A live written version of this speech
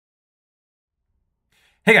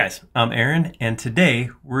Hey guys, I'm Aaron, and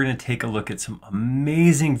today we're going to take a look at some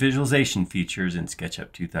amazing visualization features in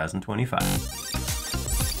SketchUp 2025.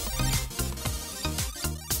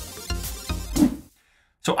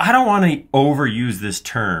 So I don't want to overuse this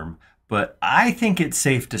term, but I think it's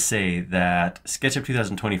safe to say that SketchUp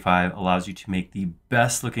 2025 allows you to make the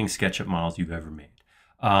best looking SketchUp models you've ever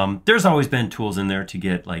made. There's always been tools in there to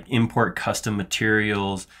get like import custom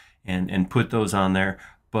materials and put those on there.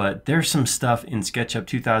 But there's some stuff in SketchUp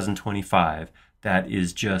 2025 that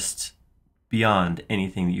is just beyond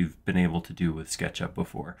anything that you've been able to do with SketchUp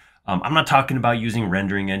before. I'm not talking about using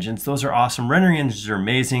rendering engines. Those are awesome. Rendering engines are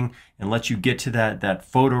amazing and let you get to that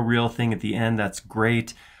photoreal thing at the end. That's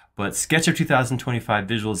great. But SketchUp 2025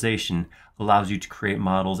 visualization allows you to create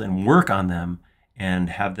models and work on them and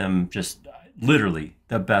have them just literally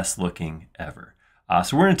the best looking ever.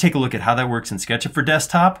 So we're going to take a look at how that works in SketchUp for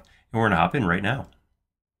desktop, and we're going to hop in right now.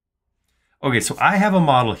 Okay, so I have a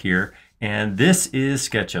model here, and this is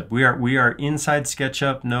SketchUp. We are inside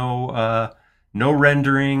SketchUp, no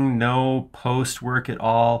rendering, no post work at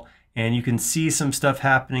all, and you can see some stuff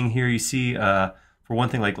happening here. You see, for one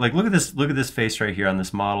thing, like look at this face right here on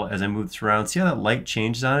this model as I move this around. See how that light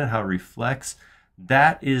changes on it, how it reflects?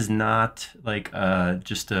 That is not like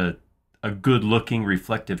just a good looking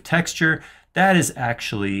reflective texture. That is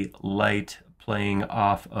actually light playing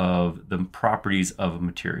off of the properties of a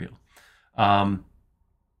material.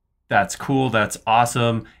 That's cool. That's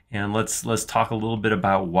awesome. And let's talk a little bit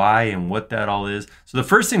about why and what that all is. So the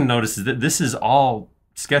first thing to notice is that this is all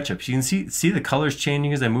SketchUp. So you can see the colors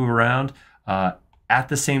changing as I move around. At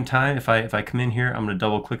the same time, if I come in here, I'm going to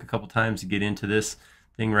double click a couple times to get into this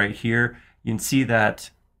thing right here. You can see that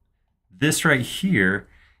this right here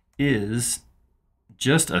is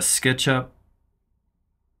just a SketchUp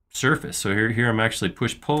surface. So here I'm actually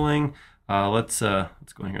push-pulling. Let's go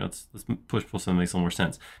in here. Let's push pull so it makes a little more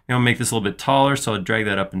sense. I'm gonna make this a little bit taller, so I'll drag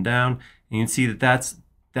that up and down. And you can see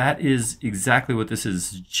that is exactly what this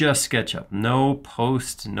is. Just SketchUp. No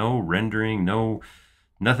post, no rendering,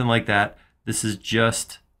 nothing like that. This is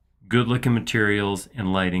just good looking materials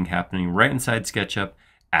and lighting happening right inside SketchUp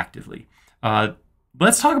actively.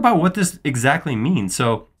 Let's talk about what this exactly means.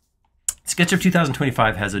 So SketchUp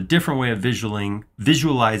 2025 has a different way of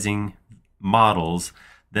visualizing models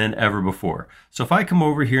than ever before. So if I come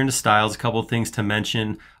over here into styles, a couple of things to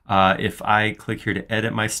mention. If I click here to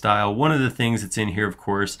edit my style, one of the things that's in here, of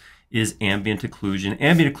course, is ambient occlusion.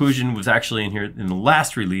 Ambient occlusion was actually in here in the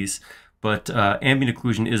last release, but ambient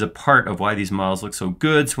occlusion is a part of why these models look so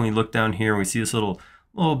good. So when we look down here, we see this little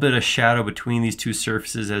bit of shadow between these two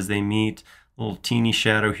surfaces as they meet, a little teeny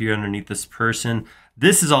shadow here underneath this person.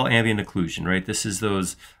 This is all ambient occlusion, right? This is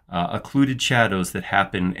those occluded shadows that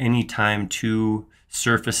happen anytime two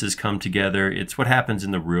surfaces come together. It's what happens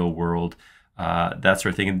in the real world, that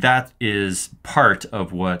sort of thing. And that is part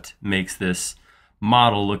of what makes this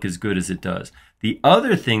model look as good as it does. The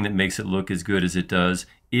other thing that makes it look as good as it does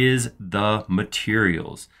is the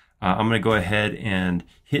materials. I'm going to go ahead and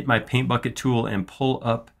hit my paint bucket tool and pull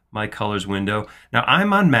up my colors window. Now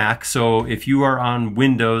I'm on Mac, so if you are on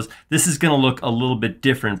Windows, this is going to look a little bit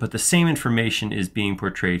different, but the same information is being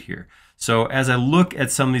portrayed here. So as I look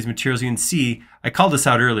at some of these materials, you can see, I called this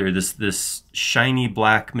out earlier, this shiny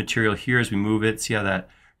black material here as we move it. See how that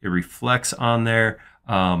it reflects on there.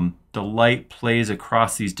 The light plays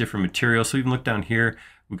across these different materials. So even look down here,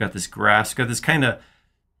 we've got this grass, we've got this kind of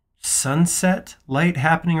sunset light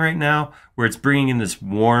happening right now, where it's bringing in this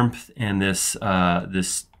warmth and this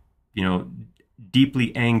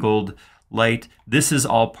deeply angled light. This is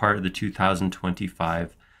all part of the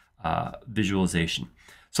 2025 visualization.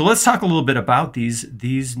 So let's talk a little bit about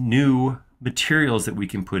these new materials that we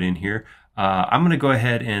can put in here. I'm going to go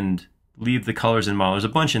ahead and leave the colors in model. There's a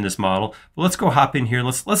bunch in this model, but let's go hop in here.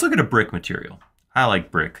 Let's look at a brick material. I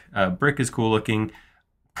like brick. Brick is cool looking,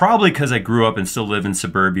 probably because I grew up and still live in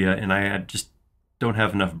suburbia, and I just don't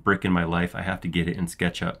have enough brick in my life. I have to get it in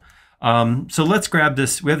SketchUp. So let's grab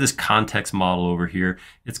this. We have this context model over here.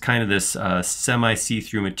 It's kind of this semi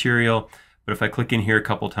see-through material. But if I click in here a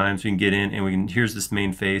couple times, we can get in and here's this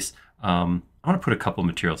main face. I want to put a couple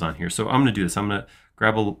materials on here. So I'm going to do this. I'm going to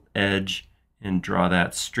grab an edge and draw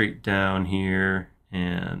that straight down here.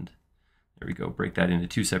 And there we go. Break that into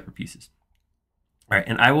two separate pieces. All right.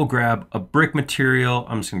 And I will grab a brick material.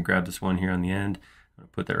 I'm just going to grab this one here on the end. I'm going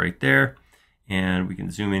to put that right there. And we can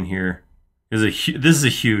zoom in here. This is a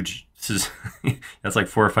huge, that's like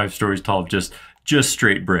 4 or 5 stories tall of just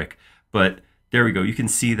straight brick. But there we go. You can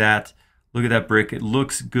see that. Look at that brick. It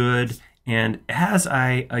looks good. And as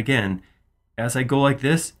I go like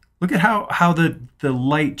this, Look at how the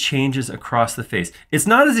light changes across the face. It's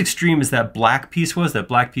not as extreme as that black piece was. That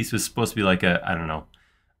black piece was supposed to be like a, I don't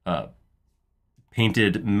know,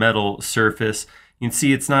 painted metal surface. You can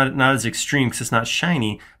see it's not as extreme because it's not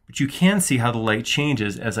shiny, but you can see how the light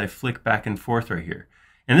changes as I flick back and forth right here.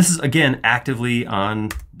 And this is, again, actively on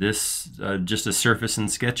this, just a surface in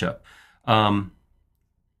SketchUp.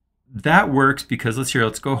 That works because,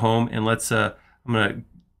 let's go home and I'm gonna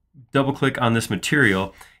double click on this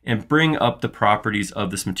material and bring up the properties of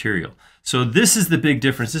this material. So this is the big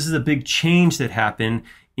difference. This is a big change that happened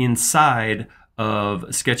inside of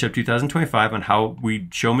SketchUp 2025 on how we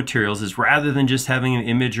show materials, is rather than just having an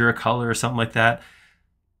image or a color or something like that,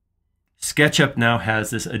 SketchUp now has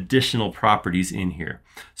this additional properties in here.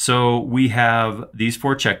 So we have these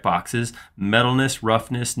 4 checkboxes: metalness,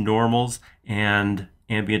 roughness, normals, and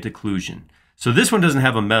ambient occlusion. So this one doesn't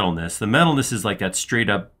have a metalness. The metalness is like that straight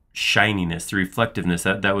up shininess, the reflectiveness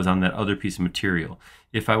that was on that other piece of material.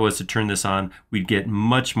 If I was to turn this on, we'd get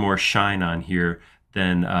much more shine on here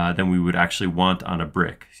than we would actually want on a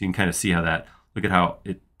brick. So you can kind of see how that, look at how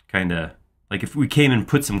it kind of, like if we came and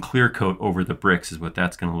put some clear coat over the bricks is what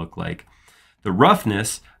that's going to look like. The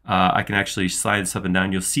roughness, I can actually slide this up and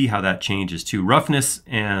down. You'll see how that changes too. Roughness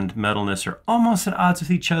and metalness are almost at odds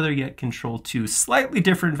with each other, yet control 2 slightly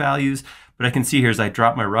different values. But I can see here as I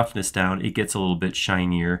drop my roughness down, it gets a little bit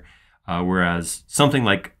shinier. Whereas something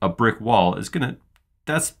like a brick wall is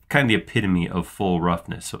that's kind of the epitome of full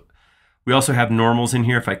roughness. So we also have normals in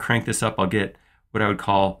here. If I crank this up, I'll get what I would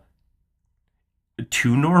call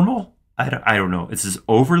too normal. I don't know. It's just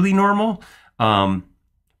overly normal.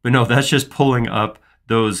 But no, that's just pulling up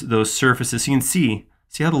those surfaces. So you can see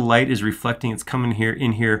how the light is reflecting. It's coming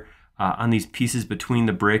in here on these pieces between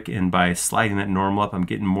the brick, and by sliding that normal up, I'm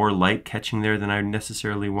getting more light catching there than I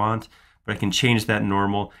necessarily want. But I can change that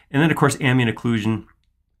normal. And then of course, ambient occlusion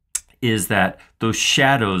is that those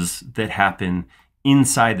shadows that happen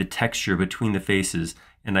inside the texture between the faces,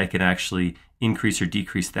 and I can actually increase or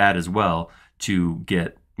decrease that as well to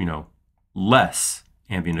get, less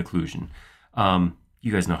ambient occlusion.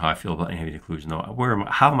 You guys know how I feel about ambient occlusion, though.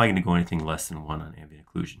 How am I going to go anything less than 1 on ambient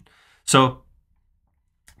occlusion? So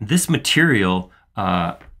this material,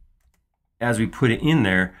 as we put it in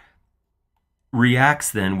there, reacts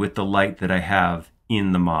then with the light that I have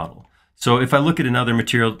in the model. So if I look at another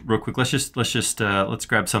material real quick, let's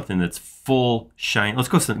grab something that's full shine. Let's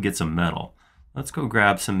go get some metal. Let's go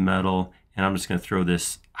grab some metal, and I'm just going to throw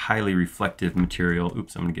this highly reflective material.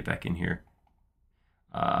 Oops, I'm going to get back in here.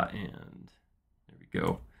 And there we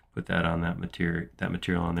go. Put that on that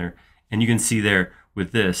material on there. And you can see there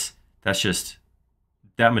with this, that's just,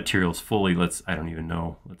 that material's fully, I don't even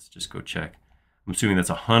know. Let's just go check. I'm assuming that's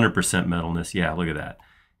 100% metalness. Yeah, look at that.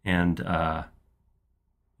 And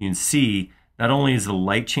you can see not only is the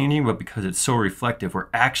light changing, but because it's so reflective, we're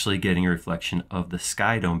actually getting a reflection of the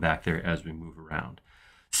sky dome back there as we move around.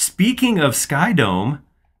 Speaking of sky dome,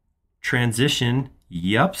 transition,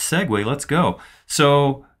 yep, segue, let's go.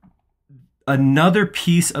 So another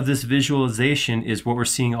piece of this visualization is what we're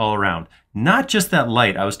seeing all around. Not just that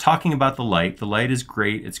light. I was talking about the light. The light is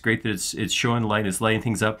great. It's great that it's showing light, it's lighting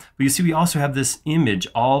things up. But you see, we also have this image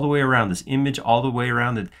all the way around,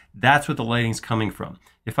 that's what the lighting's coming from.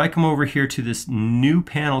 If I come over here to this new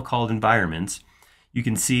panel called Environments, you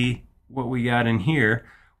can see what we got in here.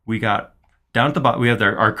 We got down at the bottom, we have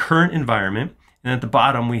our current environment. And at the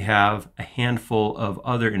bottom, we have a handful of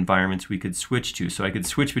other environments we could switch to. So I could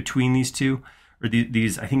switch between these two, or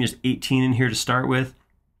these, I think there's 18 in here to start with.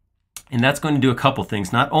 And that's going to do a couple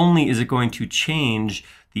things. Not only is it going to change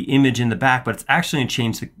the image in the back, but it's actually going to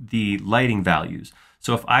change the lighting values.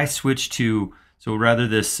 So if I switch to, so rather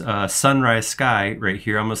this sunrise sky right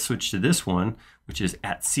here, I'm going to switch to this one, which is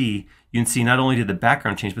at sea. You can see not only did the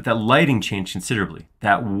background change, but that lighting changed considerably.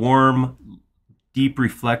 That warm, deep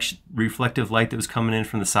reflective light that was coming in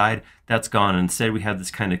from the side, that's gone. And instead we have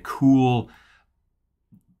this kind of cool,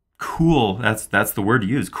 that's the word to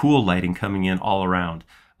use, cool lighting coming in all around.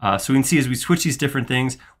 So we can see as we switch these different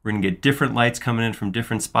things, we're going to get different lights coming in from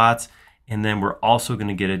different spots, and then we're also going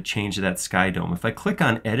to get a change of that sky dome. If I click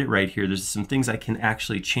on edit right here, there's some things I can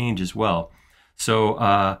actually change as well. So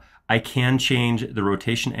I can change the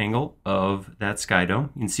rotation angle of that sky dome.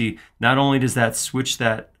 You can see not only does that switch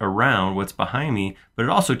that around what's behind me, but it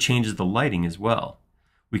also changes the lighting as well.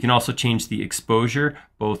 We can also change the exposure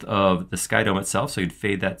both of the sky dome itself, so you can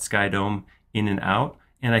fade that sky dome in and out,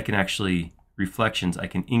 and I can actually, reflections, I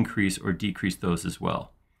can increase or decrease those as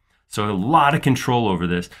well. So a lot of control over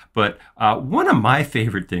this, but one of my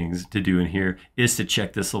favorite things to do in here is to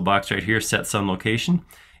check this little box right here, set sun location.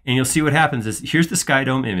 And you'll see what happens is, here's the sky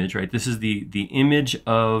dome image, right? This is the image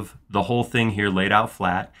of the whole thing here laid out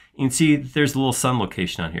flat. You can see there's a little sun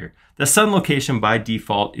location on here. The sun location by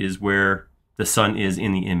default is where the sun is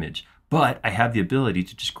in the image. But I have the ability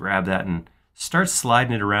to just grab that and start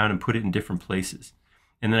sliding it around and put it in different places.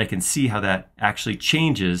 And then I can see how that actually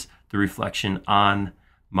changes the reflection on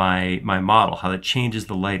my model, how that changes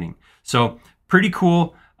the lighting. So pretty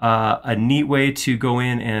cool, a neat way to go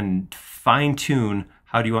in and fine tune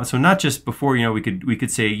how do you want. So not just before, you know, we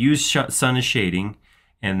could say use sun as shading,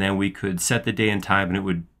 and then we could set the day and time and it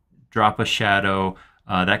would drop a shadow,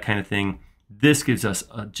 that kind of thing. This gives us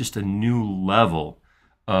just a new level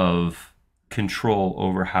of control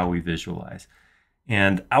over how we visualize.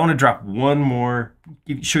 And I want to drop one more,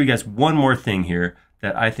 show you guys one more thing here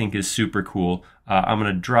that I think is super cool. I'm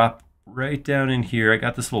going to drop right down in here. I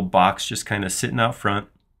got this little box just kind of sitting out front.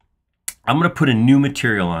 I'm going to put a new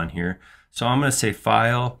material on here. So I'm going to say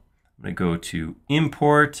File, I'm going to go to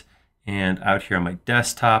Import, and out here on my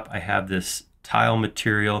desktop, I have this tile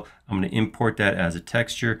material. I'm going to import that as a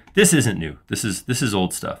texture. This isn't new. This is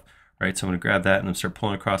old stuff, right? So I'm going to grab that and I'm start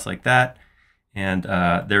pulling across like that. And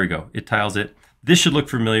there we go. It tiles it. This should look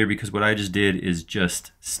familiar because what I just did is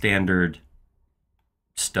just standard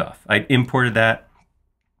stuff. I imported that.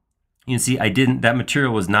 You can see that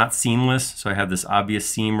material was not seamless. So I have this obvious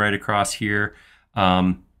seam right across here.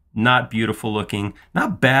 Not beautiful looking,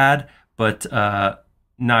 not bad, but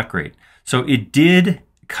not great. So it did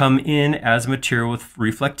come in as material with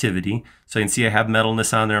reflectivity. So you can see I have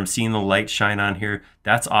metalness on there. I'm seeing the light shine on here.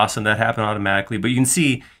 That's awesome. That happened automatically. But you can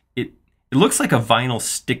see it looks like a vinyl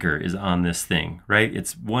sticker is on this thing, right?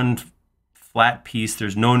 It's one flat piece.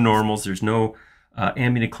 There's no normals. There's no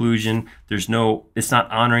ambient occlusion. It's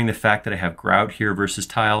not honoring the fact that I have grout here versus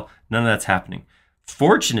tile. None of that's happening.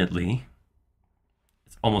 Fortunately,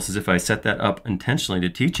 it's almost as if I set that up intentionally to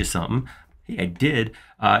teach you something. Hey, I did.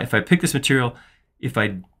 If I pick this material, if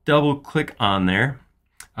I double click on there,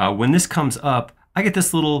 when this comes up, I get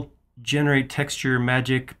this little generate texture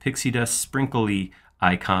magic pixie dust sprinkly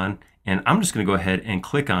icon. And I'm just going to go ahead and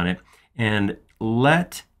click on it and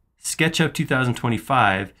let SketchUp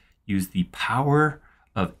 2025 use the power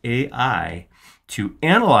of AI to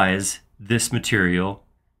analyze this material,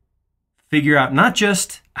 figure out not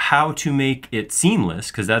just how to make it seamless,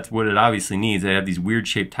 because that's what it obviously needs. I have these weird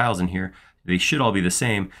shaped tiles in here. They should all be the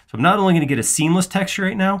same. So I'm not only going to get a seamless texture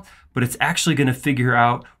right now, but it's actually going to figure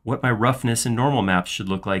out what my roughness and normal maps should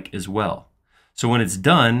look like as well. So when it's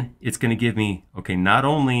done, it's going to give me, okay, not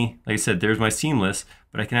only, like I said, there's my seamless,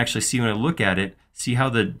 but I can actually see when I look at it, see how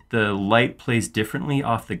the light plays differently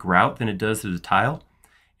off the grout than it does to the tile.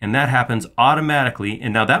 And that happens automatically.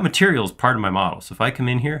 And now that material is part of my model. So if I come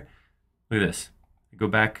in here, look at this, go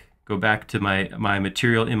back to my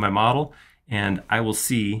material in my model, and I will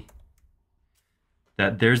see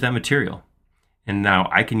that there's that material. And now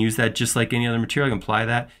I can use that just like any other material. I can apply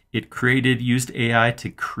that. It used AI to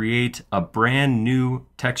create a brand new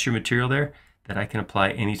texture material there that I can apply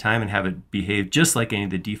anytime and have it behave just like any of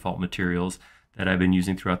the default materials that I've been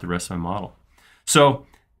using throughout the rest of my model. So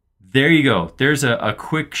there you go. There's a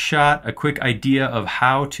quick shot, a quick idea of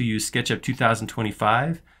how to use SketchUp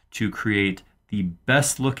 2025 to create the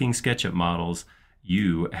best looking SketchUp models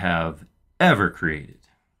you have ever created.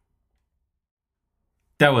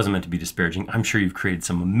 That wasn't meant to be disparaging. I'm sure you've created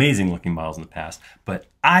some amazing looking models in the past, but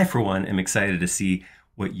I, for one, am excited to see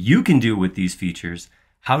what you can do with these features.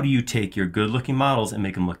 How do you take your good looking models and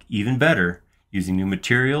make them look even better using new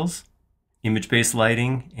materials, image-based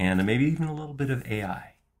lighting, and maybe even a little bit of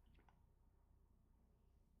AI?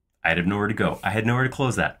 I'd have nowhere to go. I had nowhere to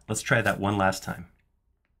close that. Let's try that one last time.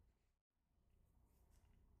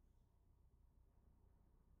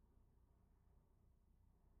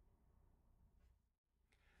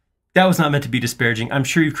 That was not meant to be disparaging. I'm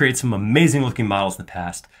sure you've created some amazing looking models in the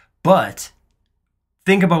past, but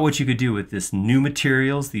think about what you could do with this new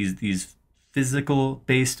materials, these physical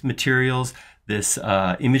based materials, this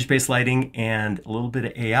image based lighting, and a little bit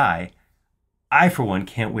of AI. I, for one,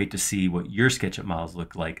 can't wait to see what your SketchUp models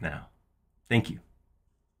look like now. Thank you.